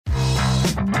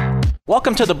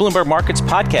Welcome to the Bloomberg Markets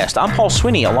Podcast. I'm Paul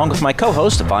Sweeney, along with my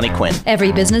co-host, Vonnie Quinn.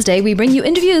 Every business day, we bring you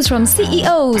interviews from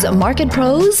CEOs, market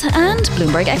pros, and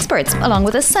Bloomberg experts, along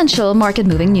with essential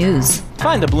market-moving news.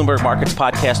 Find the Bloomberg Markets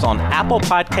Podcast on Apple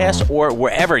Podcasts or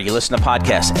wherever you listen to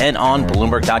podcasts and on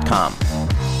Bloomberg.com.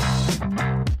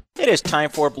 It is time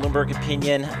for Bloomberg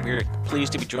Opinion. We're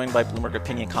pleased to be joined by Bloomberg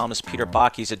Opinion columnist Peter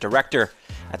Bach. He's a director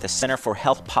at the Center for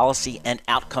Health Policy and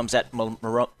Outcomes at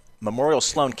Memorial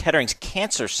Sloan Kettering's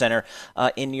Cancer Center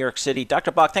in New York City.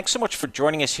 Dr. Bach, thanks so much for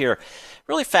joining us here.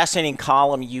 Really fascinating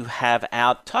column you have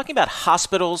out talking about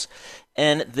hospitals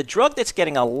and the drug that's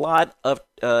getting a lot of,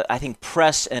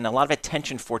 press and a lot of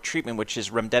attention for treatment, which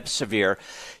is Remdesivir.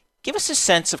 Give us a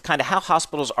sense of kind of how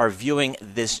hospitals are viewing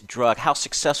this drug, how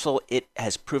successful it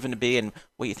has proven to be, and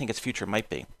what you think its future might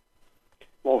be.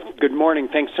 Well, good morning.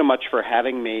 Thanks so much for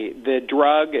having me. The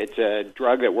drug, it's a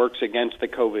drug that works against the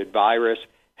COVID virus,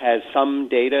 has some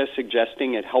data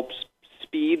suggesting it helps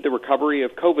speed the recovery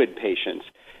of COVID patients.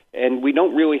 And we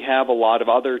don't really have a lot of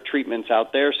other treatments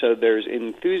out there, so there's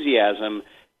enthusiasm.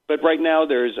 But right now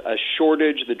there's a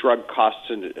shortage. The drug costs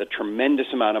a tremendous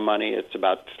amount of money. It's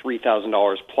about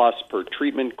 $3,000 plus per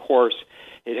treatment course.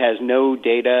 It has no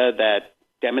data that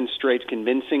demonstrates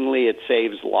convincingly it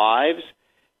saves lives.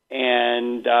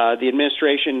 And the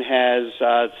administration has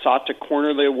sought to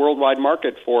corner the worldwide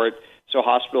market for it so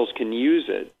hospitals can use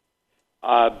it.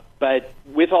 But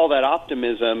with all that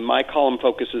optimism, my column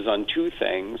focuses on two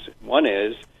things. One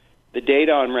is the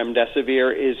data on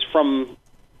Remdesivir is from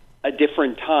a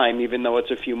different time, even though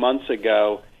it's a few months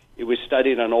ago. It was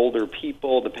studied on older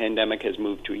people. The pandemic has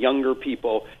moved to younger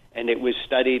people. And it was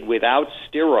studied without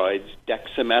steroids,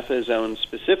 dexamethasone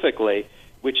specifically,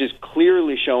 which is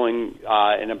clearly showing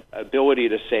an ability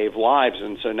to save lives.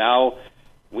 And so now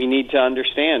we need to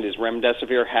understand, does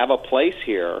Remdesivir have a place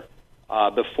here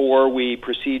before we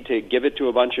proceed to give it to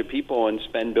a bunch of people and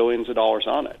spend billions of dollars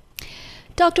on it?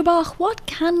 Dr. Bach, what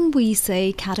can we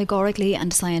say categorically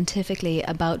and scientifically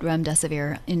about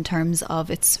Remdesivir in terms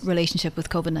of its relationship with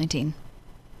COVID-19?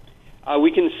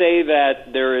 We can say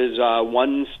that there is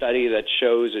one study that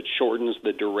shows it shortens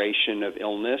the duration of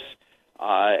illness,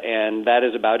 and that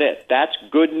is about it. That's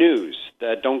good news.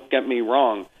 Don't get me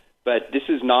wrong. But this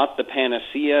is not the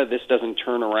panacea. This doesn't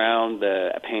turn around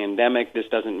the pandemic. This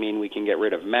doesn't mean we can get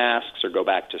rid of masks or go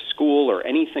back to school or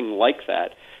anything like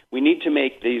that. We need to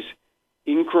make these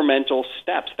incremental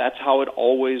steps. That's how it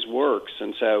always works.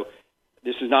 And so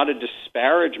this is not a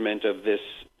disparagement of this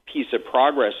piece of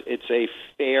progress. It's a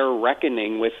fair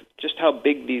reckoning with just how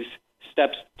big these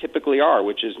steps typically are,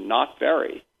 which is not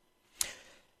very.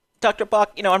 Dr.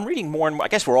 Bach, I'm reading more and more, I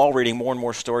guess we're all reading more and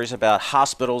more stories about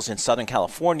hospitals in Southern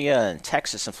California and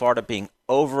Texas and Florida being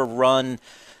overrun,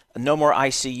 no more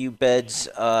ICU beds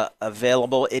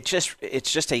available. It's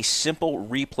just a simple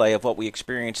replay of what we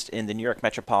experienced in the New York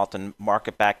metropolitan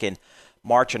market back in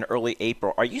March and early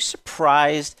April. Are you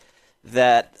surprised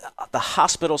that the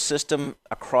hospital system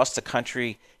across the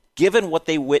country, given what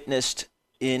they witnessed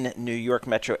in New York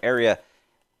metro area,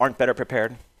 aren't better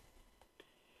prepared?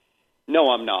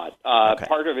 No, I'm not. Okay.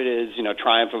 Part of it is,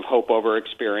 triumph of hope over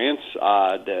experience,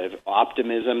 the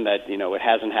optimism that, it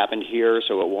hasn't happened here,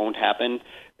 so it won't happen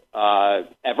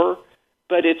ever.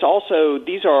 But it's also,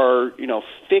 these are,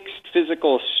 fixed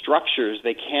physical structures.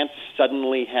 They can't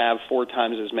suddenly have 4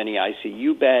 times as many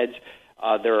ICU beds.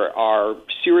 There are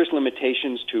serious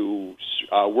limitations to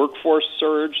workforce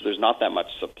surge. There's not that much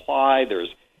supply. There's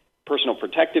personal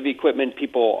protective equipment.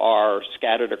 People are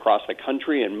scattered across the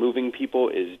country, and moving people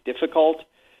is difficult.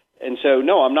 And so,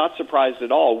 no, I'm not surprised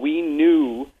at all. We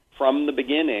knew from the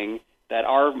beginning that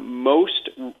our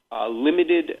most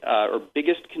limited or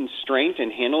biggest constraint in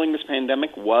handling this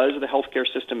pandemic was the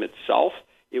healthcare system itself.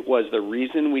 It was the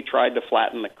reason we tried to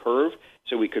flatten the curve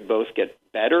so we could both get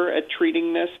better at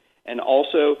treating this and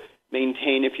also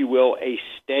maintain, if you will, a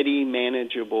steady,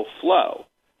 manageable flow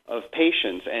of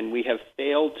patients, and we have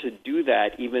failed to do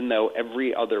that even though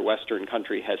every other Western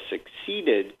country has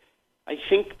succeeded, I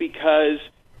think because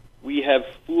we have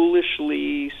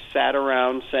foolishly sat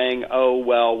around saying, oh,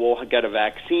 well, we'll get a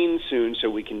vaccine soon so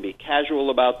we can be casual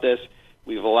about this.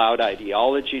 We've allowed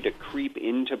ideology to creep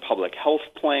into public health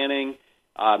planning,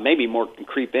 maybe more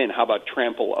creep in, how about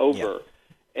trample over?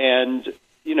 Yeah. And,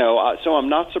 so I'm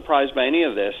not surprised by any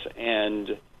of this,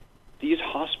 and these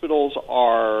hospitals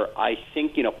are, I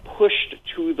think, pushed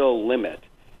to the limit,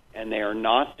 and they are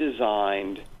not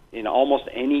designed in almost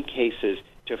any cases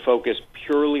to focus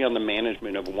purely on the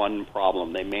management of one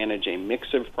problem. They manage a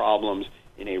mix of problems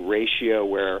in a ratio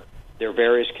where there are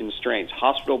various constraints.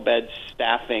 Hospital beds,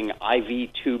 staffing, IV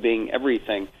tubing,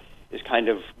 everything is kind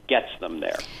of gets them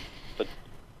there.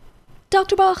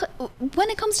 Dr. Bach, when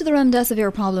it comes to the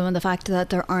Remdesivir problem and the fact that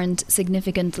there aren't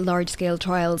significant large-scale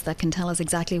trials that can tell us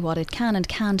exactly what it can and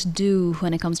can't do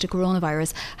when it comes to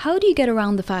coronavirus, how do you get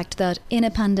around the fact that in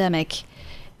a pandemic,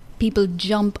 people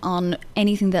jump on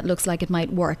anything that looks like it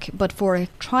might work, but for a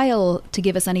trial to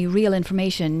give us any real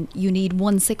information, you need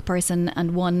one sick person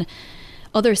and one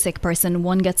other sick person,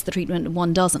 one gets the treatment and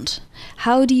one doesn't.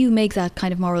 How do you make that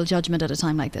kind of moral judgment at a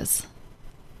time like this?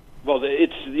 Well,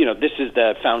 this is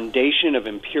the foundation of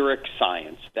empiric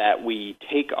science, that we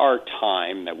take our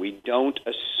time, that we don't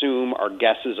assume our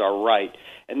guesses are right.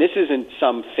 And this isn't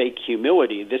some fake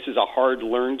humility. This is a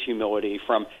hard-learned humility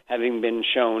from having been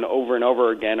shown over and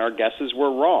over again our guesses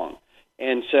were wrong.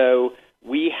 And so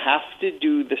we have to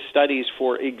do the studies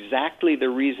for exactly the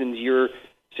reasons you're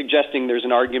suggesting there's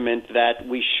an argument that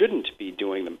we shouldn't be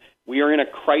doing them. We are in a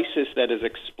crisis that is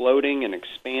exploding and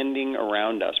expanding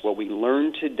around us. What we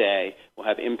learn today will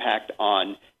have impact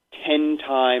on 10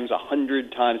 times,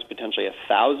 100 times, potentially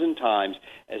 1,000 times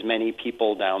as many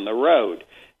people down the road.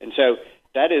 And so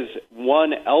that is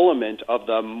one element of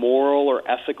the moral or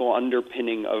ethical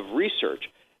underpinning of research.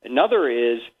 Another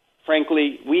is,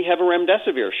 frankly, we have a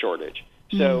remdesivir shortage.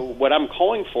 So what I'm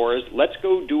calling for is let's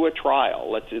go do a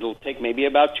trial. It'll take maybe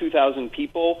about 2,000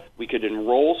 people. We could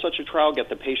enroll such a trial, get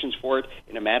the patients for it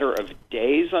in a matter of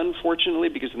days, unfortunately,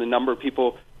 because of the number of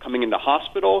people coming into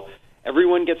hospital.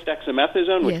 Everyone gets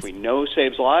dexamethasone, which we know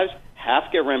saves lives.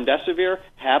 Half get remdesivir,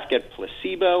 half get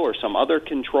placebo or some other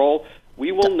control.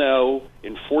 We will know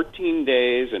in 14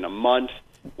 days, in a month,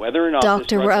 whether or not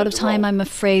Doctor, we're out of time, I'm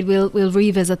afraid. We'll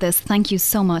revisit this. Thank you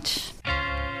so much.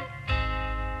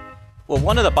 Well,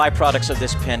 one of the byproducts of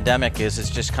this pandemic is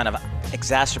just kind of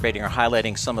exacerbating or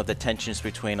highlighting some of the tensions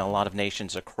between a lot of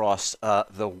nations across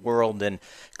the world. And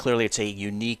clearly it's a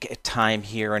unique time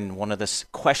here. And one of the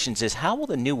questions is, how will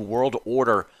the new world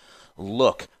order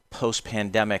look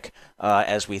post-pandemic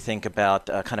as we think about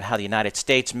kind of how the United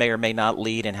States may or may not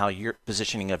lead and how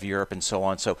positioning of Europe and so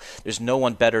on. So there's no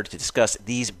one better to discuss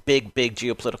these big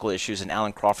geopolitical issues. And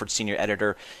Alan Crawford, Senior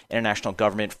Editor, International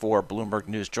Government for Bloomberg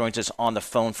News, joins us on the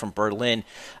phone from Berlin.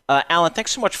 Alan,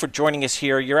 thanks so much for joining us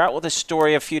here. You're out with a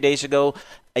story a few days ago.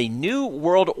 A new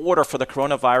world order for the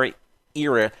coronavirus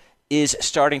era is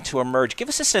starting to emerge. Give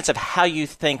us a sense of how you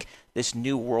think this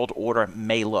new world order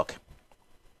may look.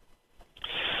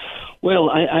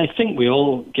 Well, I think we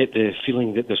all get the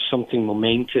feeling that there's something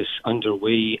momentous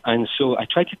underway, and so I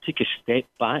try to take a step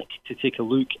back to take a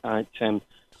look at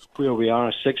where we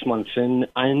are 6 months in,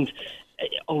 and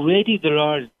already there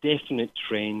are definite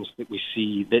trends that we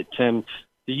see that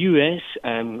the US,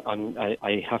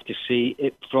 I have to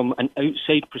say, from an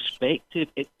outside perspective,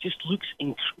 it just looks,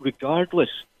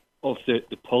 regardless of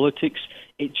the politics,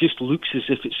 it just looks as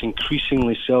if it's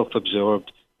increasingly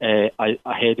self-absorbed.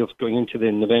 Ahead of going into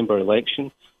the November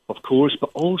election, of course, but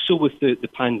also with the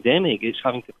pandemic, it's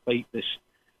having to fight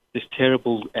this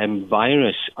terrible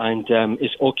virus, and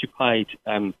is occupied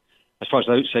as far as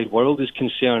the outside world is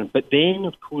concerned. But then,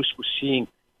 of course, we're seeing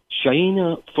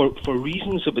China, for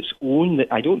reasons of its own that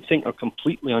I don't think are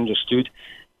completely understood.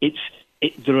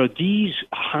 There are these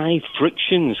high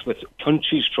frictions with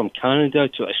countries from Canada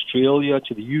to Australia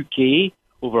to the UK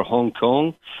over Hong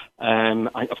Kong, and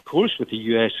of course with the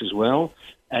US as well.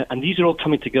 And these are all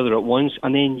coming together at once.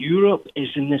 And then Europe is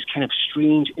in this kind of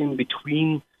strange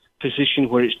in-between position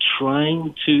where it's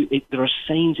trying to, there are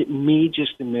signs it may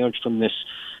just emerge from this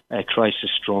crisis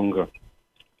stronger.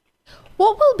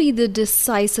 What will be the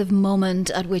decisive moment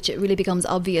at which it really becomes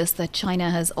obvious that China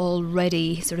has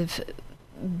already sort of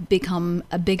become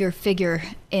a bigger figure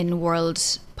in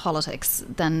world politics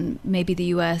than maybe the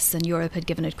US and Europe had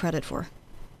given it credit for?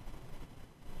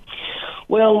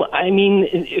 Well, I mean,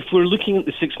 if we're looking at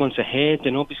the 6 months ahead,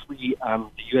 then obviously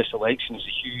the US election is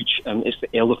huge. It's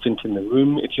the elephant in the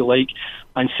room, if you like.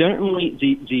 And certainly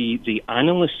the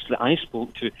analysts that I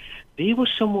spoke to, they were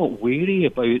somewhat wary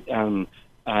about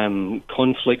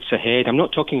conflicts ahead. I'm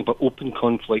not talking about open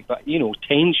conflict, but,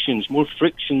 tensions, more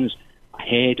frictions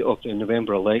ahead of the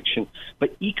November election.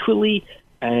 But equally,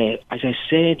 as I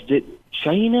said, that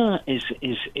China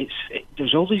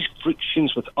there's all these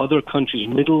frictions with other countries,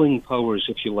 middling powers,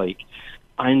 if you like.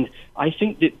 And I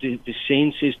think that the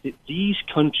sense is that these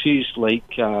countries,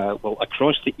 like,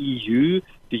 across the EU,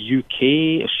 the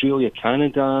UK, Australia,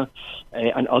 Canada,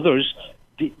 and others,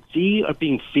 they are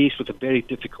being faced with a very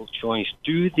difficult choice.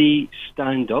 Do they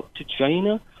stand up to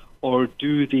China, or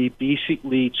do they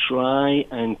basically try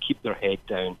and keep their head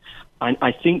down? And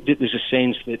I think that there's a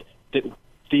sense that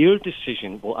their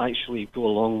decision will actually go a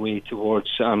long way towards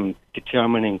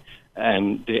determining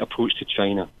the approach to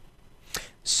China.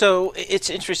 So it's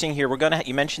interesting here.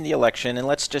 You mentioned the election, and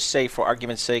let's just say, for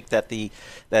argument's sake, that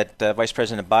Vice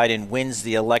President Biden wins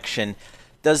the election.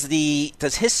 Does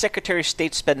his Secretary of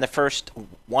State spend the first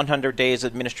 100 days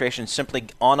of administration simply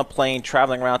on a plane,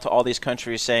 traveling around to all these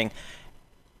countries, saying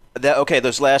that, okay,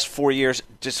 those last 4 years,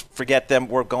 just forget them.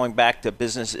 We're going back to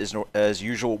business as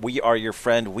usual. We are your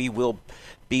friend. We will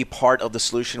be part of the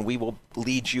solution. We will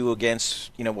lead you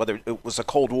against, whether it was a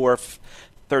Cold War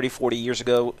 30, 40 years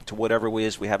ago to whatever it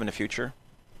is we have in the future?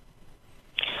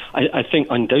 I think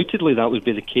undoubtedly that would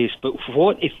be the case, but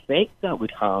what effect that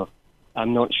would have,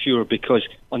 I'm not sure, because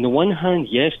on the one hand,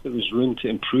 yes, there is room to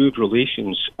improve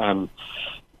relations. On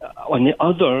the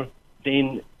other,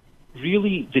 then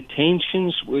really the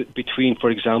tensions between, for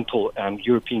example,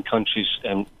 European countries,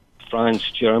 France,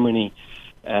 Germany,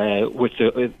 with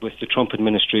the Trump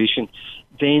administration,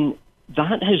 then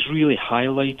that has really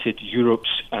highlighted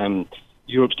Europe's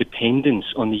dependence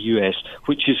on the U.S.,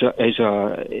 which it's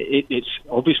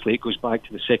obviously, it goes back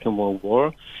to the Second World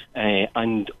War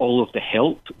and all of the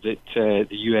help that the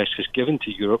U.S. has given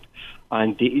to Europe,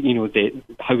 and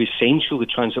how essential the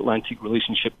transatlantic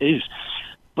relationship is.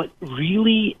 But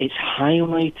really, it's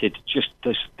highlighted just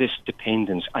this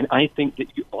dependence, and I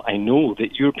know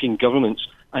that European governments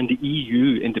and the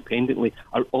EU independently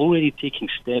are already taking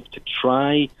steps to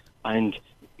try and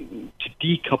to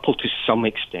decouple to some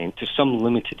extent, to some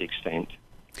limited extent.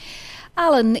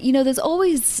 Alan, there's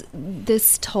always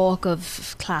this talk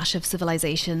of clash of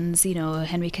civilizations,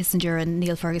 Henry Kissinger and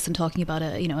Neil Ferguson talking about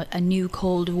a new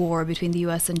Cold War between the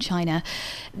US and China.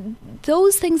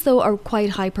 Those things, though, are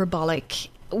quite hyperbolic.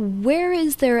 Where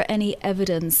is there any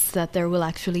evidence that there will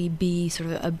actually be sort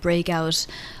of a breakout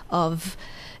of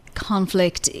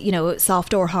conflict,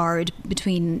 soft or hard,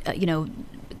 between,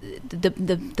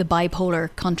 the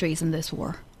bipolar countries in this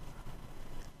war?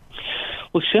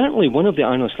 Well, certainly one of the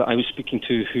analysts that I was speaking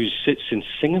to, who sits in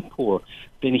Singapore,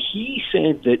 then he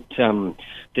said that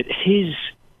his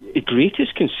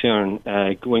greatest concern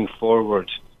going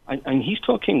forward, and he's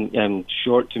talking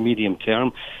short to medium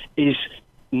term, is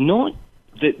not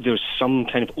that there's some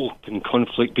kind of open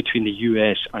conflict between the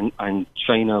US and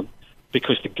China,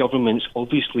 because the governments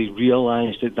obviously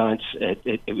realize that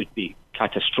it would be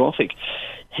catastrophic.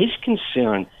 His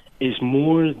concern is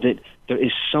more that there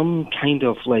is some kind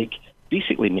of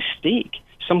basically mistake,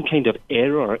 some kind of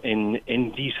error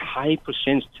in these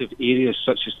hypersensitive areas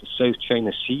such as the South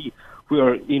China Sea,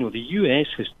 where the US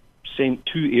has sent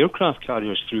 2 aircraft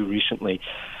carriers through recently,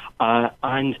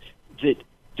 and that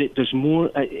there's more.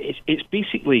 It's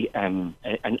basically an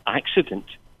accident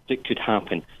that could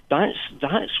happen.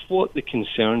 That's what the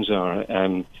concerns are,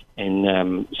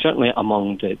 certainly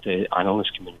among the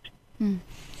analyst community. Mm.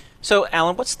 So,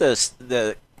 Alan, what's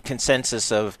the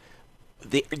consensus of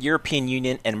the European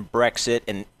Union and Brexit,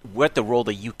 and what the role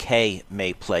the UK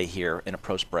may play here in a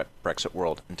post-Brexit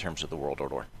world in terms of the world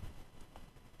order?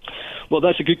 Well,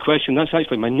 that's a good question. That's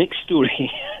actually my next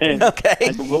story.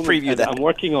 Okay, we'll preview that. I'm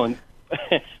working on.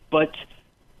 But,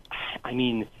 I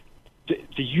mean,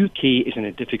 the UK is in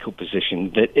a difficult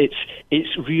position, that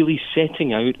it's really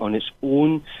setting out on its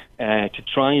own to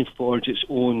try and forge its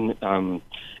own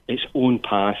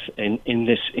path in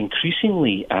this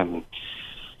increasingly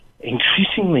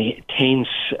tense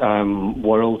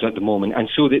world at the moment. And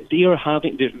so that they are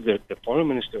having, the Foreign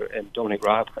Minister, Dominic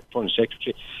Raab, Foreign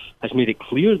Secretary, has made it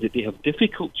clear that they have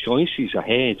difficult choices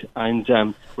ahead. And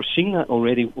we're seeing that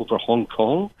already over Hong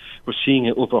Kong. We're seeing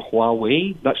it over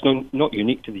Huawei. That's not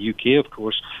unique to the UK, of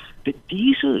course. But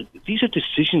these are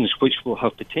decisions which will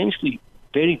have potentially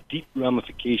very deep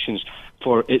ramifications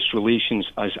for its relations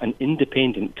as an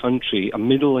independent country, a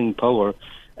middling power,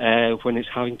 when it's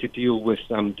having to deal with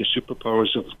the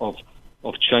superpowers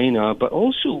of China, but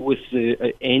also with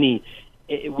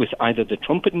with either the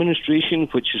Trump administration,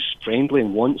 which is friendly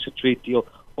and wants a trade deal,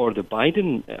 or the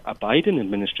Biden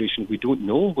administration. We don't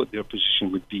know what their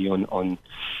position would be on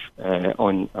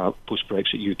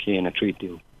post-Brexit UK and a trade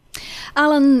deal.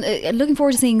 Alan, looking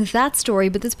forward to seeing that story,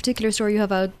 but this particular story you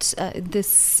have out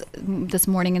this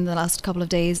morning in the last couple of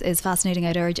days is fascinating.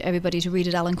 I'd urge everybody to read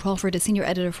it. Alan Crawford is Senior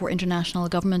Editor for International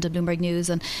Government at Bloomberg News,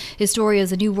 and his story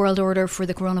is a new world order for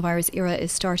the coronavirus era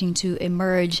is starting to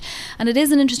emerge. And it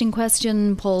is an interesting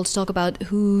question, Paul, to talk about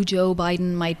who Joe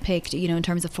Biden might pick, in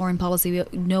terms of foreign policy. We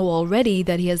know already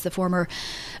that he has the former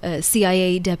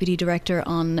CIA Deputy Director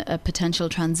on a potential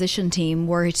transition team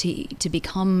were he to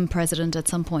become president at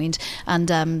some point.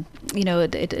 And,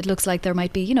 it looks like there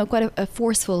might be, quite a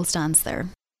forceful stance there.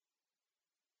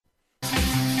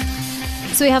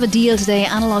 So we have a deal today.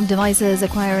 Analog Devices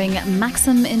acquiring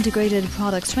Maxim Integrated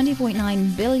Products,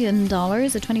 $20.9 billion, a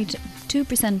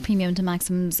 22% premium to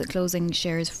Maxim's closing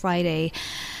shares Friday.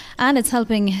 And it's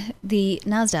helping the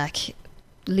NASDAQ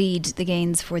lead the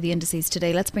gains for the indices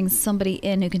today. Let's bring somebody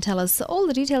in who can tell us all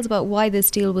the details about why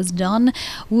this deal was done.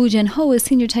 Jin Ho is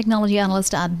Senior Technology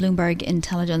Analyst at Bloomberg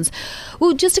Intelligence.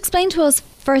 Just explain to us,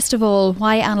 first of all,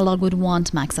 why Analog would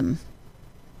want Maxim.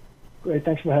 Great,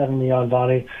 thanks for having me on,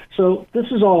 Vonnie. So this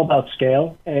is all about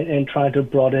scale and trying to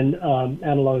broaden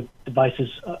Analog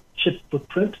Devices' chip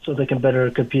footprint so they can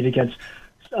better compete against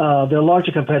their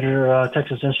larger competitor,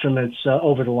 Texas Instruments,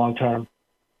 over the long term.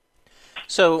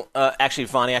 So, actually,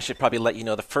 Vonnie, I should probably let you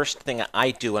know the first thing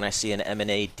I do when I see an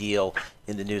M&A deal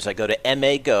in the news, I go to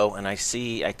MAGO and I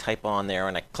type on there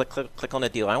and I click on the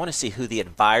deal. I want to see who the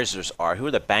advisors are, who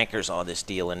are the bankers on this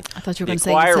deal. And I thought you were going to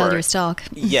say you sell your stock.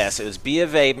 Yes, it was B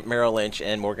of A, Merrill Lynch,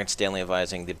 and Morgan Stanley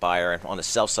advising the buyer, and on the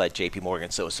sell side, JP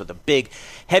Morgan. So the big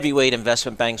heavyweight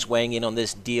investment banks weighing in on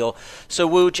this deal. So,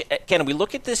 Wooj, can we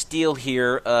look at this deal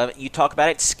here? You talk about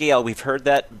its scale. We've heard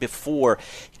that before.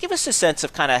 Give us a sense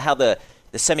of kind of how the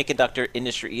semiconductor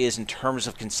industry is in terms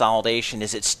of consolidation.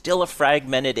 Is it still a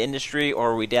fragmented industry,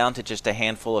 or are we down to just a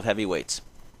handful of heavyweights?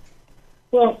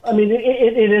 Well, I mean,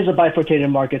 it is a bifurcated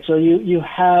market. So you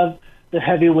have the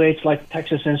heavyweights like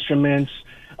Texas Instruments,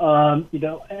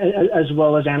 as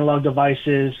well as Analog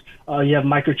Devices. You have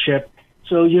Microchip.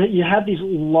 So you have these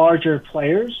larger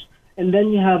players, and then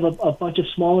you have a bunch of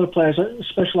smaller players,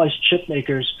 specialized chip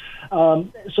makers.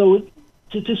 So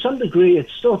to some degree,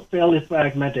 it's still fairly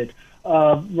fragmented.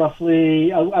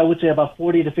 Roughly, I would say about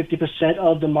 40 to 50%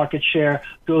 of the market share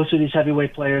goes to these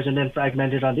heavyweight players, and then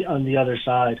fragmented on the other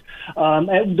side.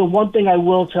 And the one thing I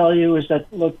will tell you is that,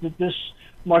 look, this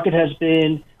market has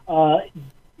been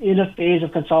in a phase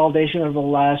of consolidation over the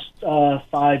last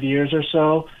 5 years or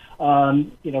so.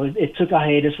 It took a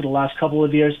hiatus for the last couple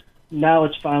of years. Now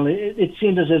it's finally. It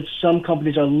seems as if some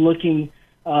companies are looking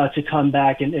to come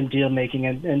back in deal making,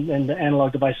 and the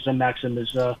Analog Devices and Maxim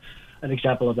is an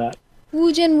example of that.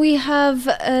 Jin, we have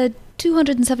a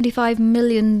 $275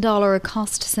 million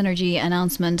cost synergy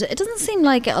announcement. It doesn't seem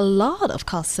like a lot of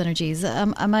cost synergies.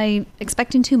 Am I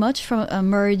expecting too much from a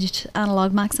merged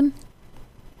Analog Maxim?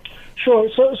 Sure.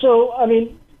 So I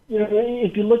mean,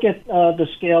 if you look at the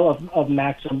scale of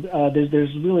Maxim,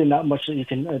 there's really not much that you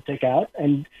can take out.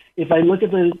 And if I look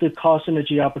at the cost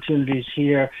synergy opportunities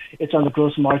here, it's on the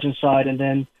gross margin side, and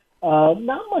then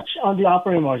not much on the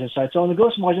operating margin side. So on the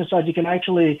gross margin side, you can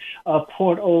actually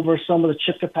port over some of the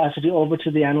chip capacity over to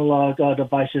the Analog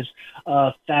Devices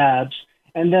fabs.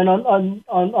 And then on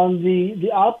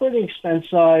the operating expense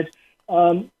side,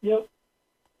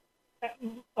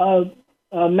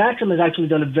 Maxim has actually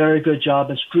done a very good job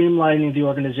in streamlining the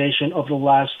organization over the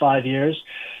last 5 years.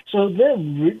 So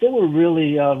they were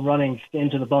really running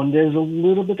into the bone. There's a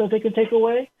little bit that they can take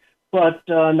away, but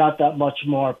not that much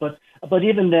more. But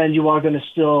even then, you are going to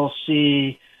still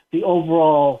see the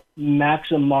overall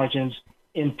Maxim margins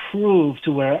improve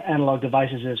to where Analog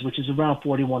Devices is, which is around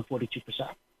 41, 42%.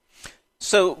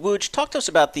 So, Wooj, talk to us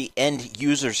about the end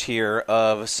users here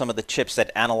of some of the chips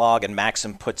that Analog and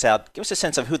Maxim puts out. Give us a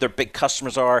sense of who their big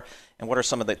customers are and what are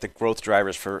some of the growth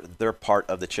drivers for their part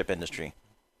of the chip industry.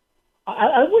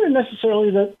 I wouldn't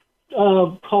necessarily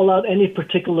call out any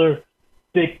particular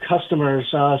big customers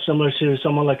similar to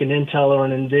someone like an Intel or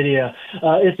an NVIDIA.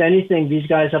 If anything, these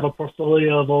guys have a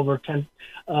portfolio of over 10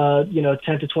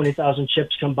 to 20,000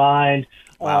 chips combined,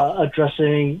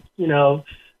 addressing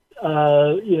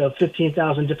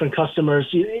 15,000 different customers.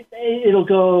 It'll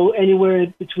go anywhere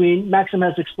between. Maxim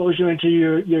has exposure into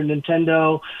your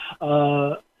Nintendo,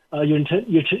 your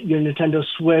Nintendo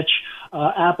Switch.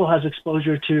 Apple has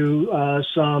exposure to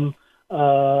some.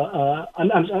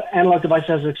 Analog Devices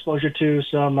has exposure to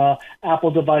some Apple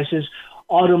devices.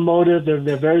 Automotive,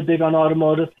 they're very big on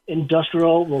automotive.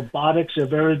 Industrial, robotics, they're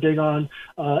very big on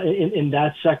in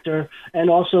that sector, and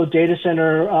also data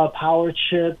center power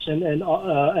chips and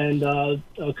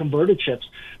converted chips.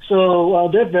 So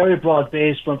they're very broad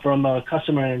based from a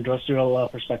customer and industrial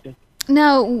perspective.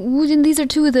 Now, Woojin, these are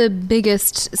two of the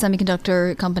biggest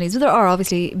semiconductor companies. There are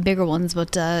obviously bigger ones,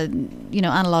 but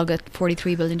Analog at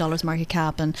 $43 billion market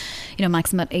cap, and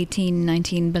Maxim at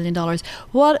 $18-19 billion.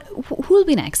 Who will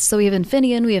be next? So we have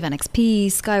Infineon, we have NXP,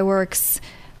 Skyworks.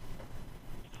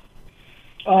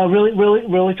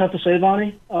 Really tough to say,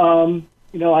 Vonnie.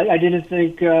 I didn't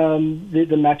think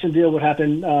the Maxim deal would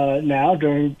happen now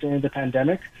during the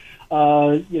pandemic.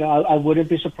 I wouldn't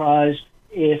be surprised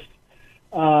if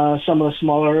some of the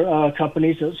smaller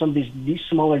companies, some of these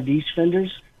smaller niche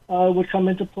vendors, would come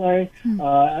into play.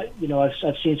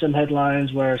 I've seen some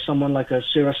headlines where someone like a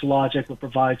Cirrus Logic would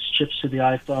provide chips to the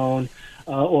iPhone,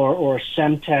 or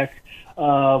Semtech,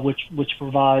 which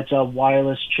provides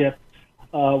wireless chips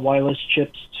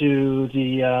to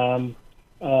the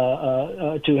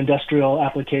to industrial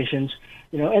applications.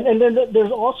 And then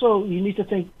there's also, you need to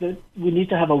think that we need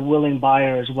to have a willing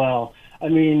buyer as well. I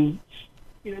mean,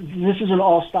 this is an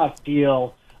all-stock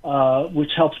deal,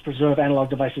 which helps preserve Analog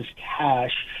Devices'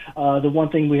 cash. The one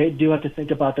thing we do have to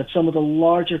think about that some of the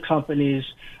larger companies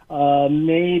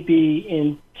may be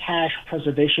in cash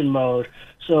preservation mode,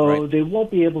 so they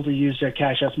won't be able to use their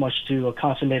cash as much to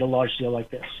consummate a large deal like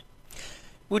this.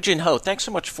 Jin Ho, thanks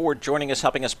so much for joining us,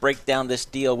 helping us break down this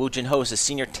deal. Jin Ho is a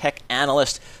senior tech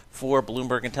analyst for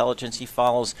Bloomberg Intelligence. He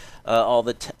follows all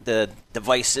the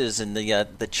devices and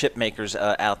the chip makers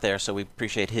out there, so we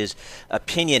appreciate his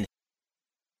opinion.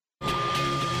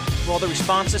 Well, the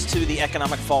responses to the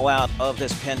economic fallout of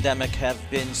this pandemic have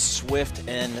been swift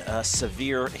and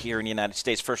severe here in the United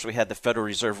States. First, we had the Federal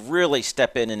Reserve really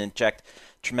step in and inject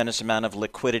tremendous amount of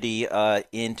liquidity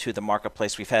into the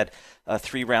marketplace. We've had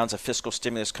 3 rounds of fiscal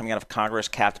stimulus coming out of Congress,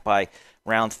 capped by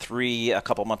round 3 a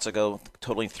couple months ago,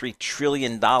 totaling $3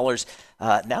 trillion.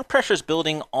 Now pressure is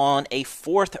building on a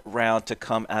 4th round to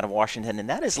come out of Washington, and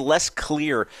that is less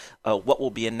clear what will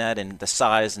be in that and the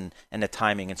size and the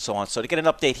timing and so on. So to get an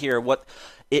update here, what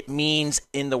it means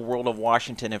in the world of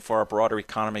Washington and for our broader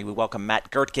economy, we welcome Matt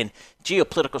Gertken,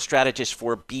 Geopolitical Strategist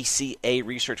for BCA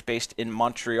Research based in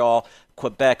Montreal,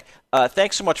 Quebec.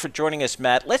 Thanks so much for joining us,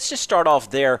 Matt. Let's just start off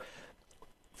there.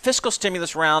 Fiscal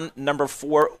stimulus round number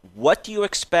 4, what do you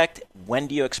expect? When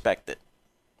do you expect it?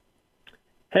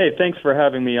 Hey, thanks for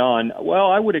having me on.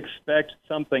 Well, I would expect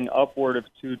something upward of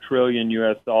 $2 trillion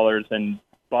US, and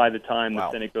by the time the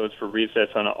Senate goes for recess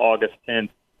on August 10th,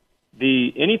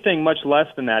 anything much less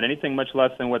than that, anything much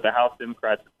less than what the House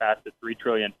Democrats have passed at $3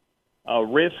 trillion,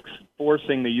 risks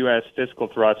forcing the U.S. fiscal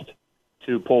thrust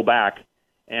to pull back,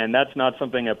 and that's not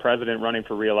something a president running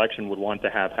for re-election would want to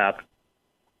have happen.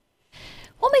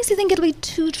 What makes you think it'll be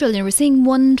 $2 trillion? We're seeing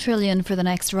 $1 trillion for the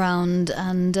next round,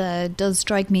 and it does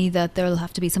strike me that there'll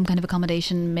have to be some kind of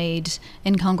accommodation made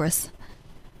in Congress.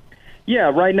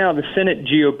 Yeah, right now the Senate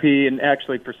GOP, and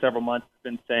actually for several months,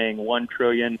 has been saying $1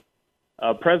 trillion.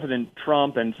 President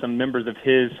Trump and some members of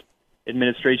his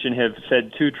administration have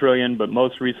said $2 trillion, but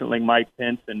most recently Mike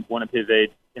Pence and one of his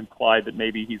aides implied that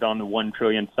maybe he's on the $1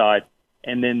 trillion side.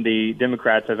 And then the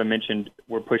Democrats, as I mentioned,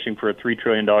 were pushing for a $3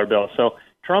 trillion bill. So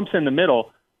Trump's in the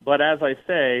middle, but as I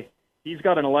say, he's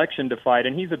got an election to fight,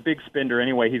 and he's a big spender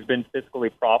anyway. He's been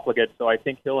fiscally profligate, so I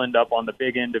think he'll end up on the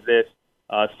big end of this,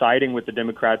 siding with the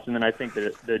Democrats. And then I think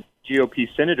that the GOP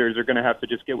senators are going to have to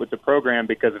just get with the program,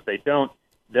 because if they don't,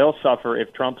 they'll suffer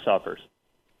if Trump suffers.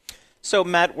 So,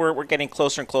 Matt, we're getting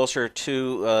closer and closer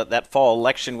to that fall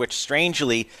election, which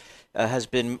strangely has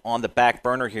been on the back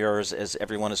burner here as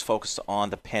everyone is focused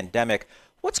on the pandemic.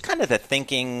 What's kind of the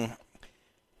thinking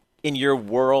in your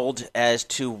world as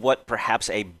to what perhaps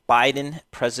a Biden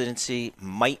presidency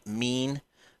might mean?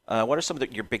 What are some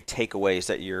of your big takeaways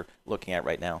that you're looking at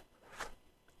right now?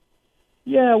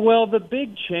 Yeah, well, the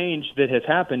big change that has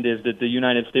happened is that the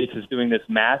United States is doing this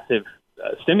massive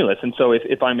stimulus. And so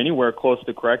if I'm anywhere close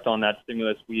to correct on that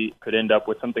stimulus, we could end up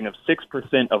with something of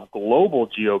 6% of global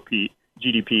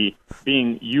GDP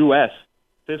being U.S.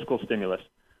 fiscal stimulus.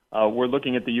 We're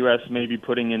looking at the U.S. maybe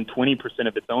putting in 20%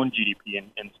 of its own GDP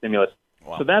in stimulus.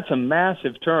 Wow. So that's a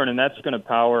massive turn, and that's going to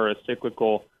power a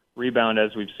cyclical rebound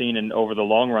as we've seen. And over the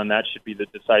long run, that should be the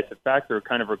decisive factor,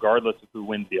 kind of regardless of who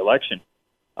wins the election.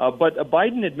 But a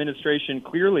Biden administration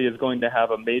clearly is going to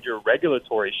have a major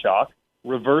regulatory shock,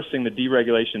 reversing the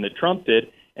deregulation that Trump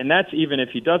did, and that's even if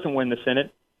he doesn't win the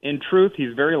Senate. In truth,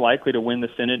 he's very likely to win the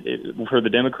Senate for the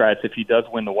Democrats if he does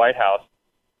win the White House.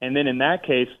 And then in that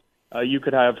case, you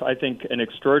could have, I think, an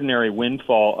extraordinary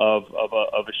windfall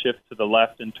of a shift to the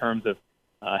left in terms of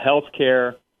health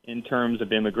care, in terms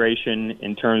of immigration,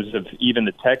 in terms of even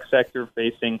the tech sector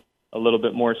facing a little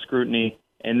bit more scrutiny.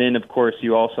 And then, of course,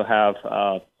 you also have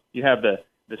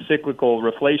the cyclical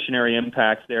reflationary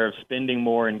impacts there of spending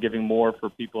more and giving more for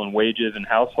people in wages and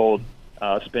household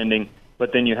spending.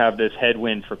 But then you have this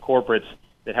headwind for corporates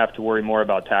that have to worry more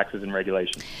about taxes and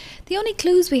regulation. The only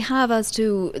clues we have as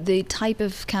to the type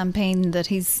of campaign that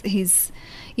he's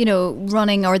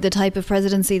running, or the type of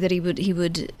presidency that he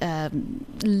would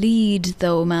lead,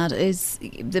 though, Matt, is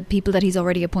the people that he's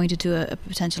already appointed to a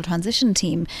potential transition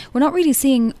team. We're not really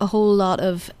seeing a whole lot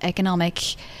of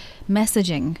economic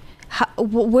messaging.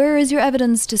 Where is your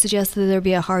evidence to suggest that there'll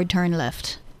be a hard turn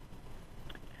left?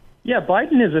 Yeah,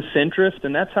 Biden is a centrist,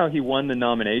 and that's how he won the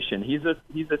nomination. He's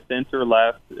a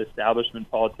center-left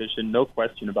establishment politician, no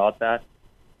question about that.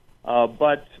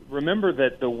 But remember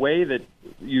that the way that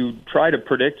you try to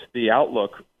predict the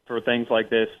outlook for things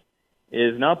like this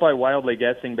is not by wildly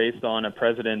guessing based on a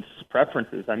president's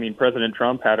preferences. I mean, President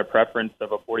Trump had a preference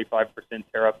of a 45%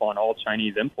 tariff on all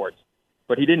Chinese imports,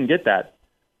 but he didn't get that.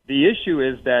 The issue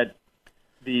is that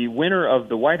the winner of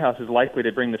the White House is likely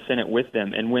to bring the Senate with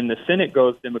them. And when the Senate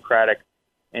goes Democratic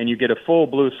and you get a full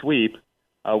blue sweep,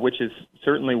 which is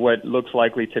certainly what looks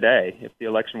likely today, if the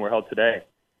election were held today,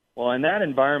 well, in that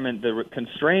environment, the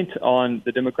constraint on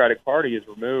the Democratic Party is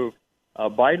removed.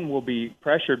 Biden will be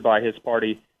pressured by his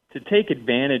party to take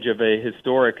advantage of a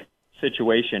historic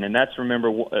situation. And that's,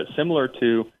 remember, similar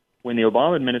to when the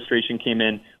Obama administration came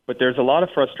in. But there's a lot of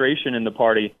frustration in the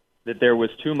party that there was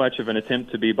too much of an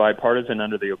attempt to be bipartisan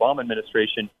under the Obama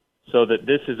administration, so that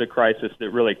this is a crisis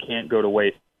that really can't go to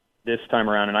waste this time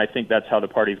around. And I think that's how the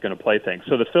party is going to play things.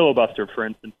 So the filibuster, for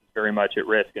instance, is very much at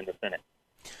risk in the Senate.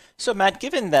 So, Matt,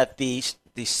 given that the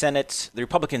Senate, the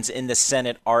Republicans in the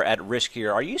Senate are at risk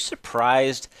here, are you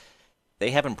surprised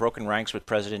they haven't broken ranks with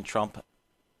President Trump?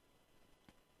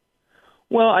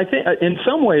 Well, I think in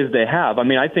some ways they have. I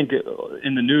mean, I think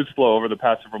in the news flow over the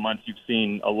past several months, you've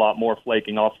seen a lot more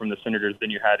flaking off from the senators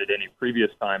than you had at any previous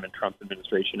time in Trump's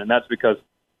administration. And that's because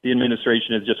the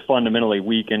administration is just fundamentally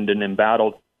weakened and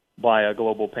embattled by a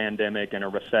global pandemic and a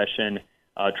recession,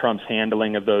 Trump's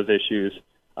handling of those issues.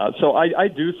 So I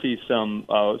do see some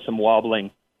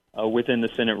wobbling within the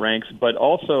Senate ranks. But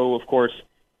also, of course,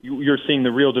 you're seeing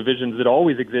the real divisions that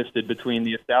always existed between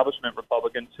the establishment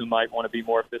Republicans, who might want to be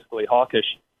more fiscally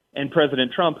hawkish, and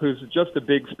President Trump, who's just a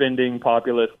big spending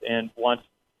populist and wants,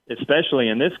 especially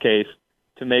in this case,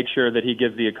 to make sure that he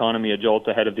gives the economy a jolt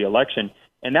ahead of the election.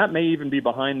 And that may even be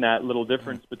behind that little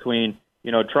difference between,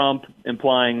 Trump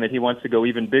implying that he wants to go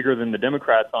even bigger than the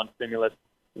Democrats on stimulus,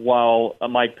 while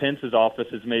Mike Pence's office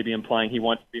is maybe implying he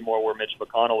wants to be more where Mitch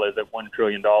McConnell is at $1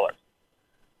 trillion.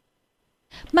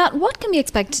 Matt, what can we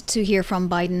expect to hear from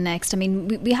Biden next? I mean,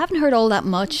 we haven't heard all that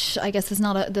much. I guess there's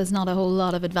not a whole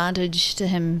lot of advantage to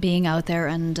him being out there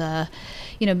and,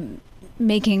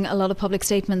 making a lot of public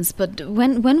statements. But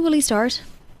when will he start?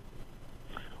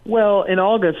 Well, in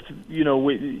August,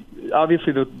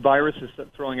 obviously the virus is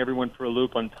throwing everyone for a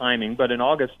loop on timing. But in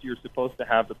August, you're supposed to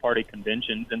have the party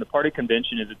conventions, and the party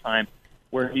convention is a time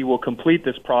where he will complete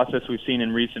this process we've seen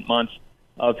in recent months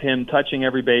of him touching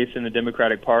every base in the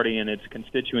Democratic Party and its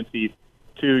constituencies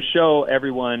to show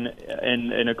everyone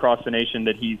and across the nation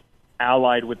that he's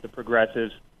allied with the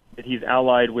progressives, that he's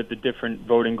allied with the different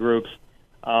voting groups,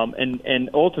 and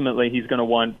ultimately he's going to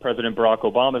want President Barack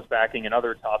Obama's backing and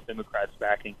other top Democrats'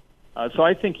 backing. So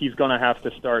I think he's going to have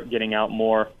to start getting out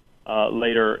more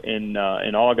later in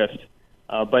August.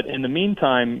 But in the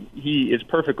meantime, he is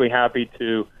perfectly happy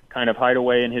to kind of hide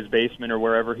away in his basement or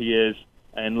wherever he is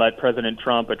and let President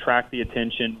Trump attract the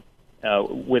attention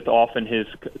with often his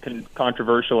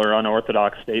controversial or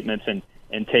unorthodox statements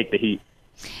and take the heat.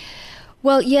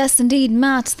 Well, yes, indeed.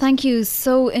 Matt, thank you.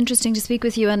 So interesting to speak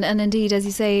with you. And indeed, as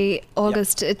you say,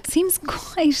 August, It seems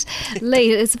quite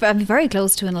late. It's very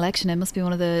close to an election. It must be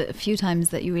one of the few times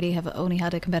that you really have only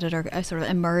had a competitor sort of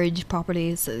emerge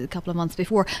properly a couple of months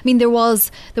before. I mean, there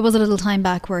was a little time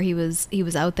back where he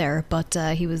was out there, but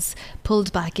he was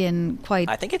pulled back in quite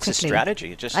I think it's quickly. a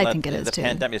strategy. I think it is too.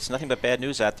 Pandemic, it's nothing but bad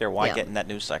news out there. Why get in that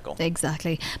news cycle?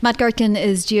 Exactly. Matt Gertken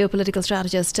is Geopolitical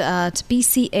Strategist at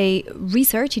BCA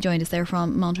Research. He joined us there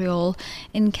from Montreal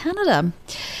in Canada.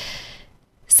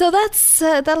 So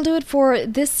that'll do it for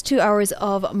this 2 hours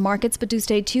of markets, but do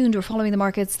stay tuned. We're following the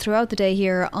markets throughout the day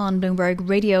here on Bloomberg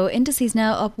Radio. Indices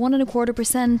now up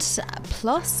 1.25%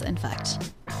 plus, in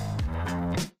fact.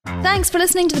 Thanks for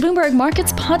listening to the Bloomberg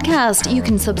Markets podcast. You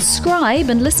can subscribe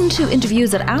and listen to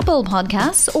interviews at Apple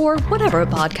Podcasts or whatever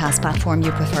podcast platform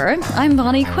you prefer. I'm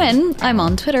Vonnie Quinn. I'm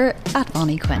on Twitter at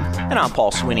Vonnie Quinn. And I'm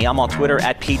Paul Sweeney. I'm on Twitter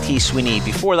at PT Sweeney.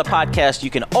 Before the podcast, you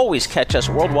can always catch us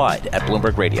worldwide at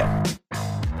Bloomberg Radio.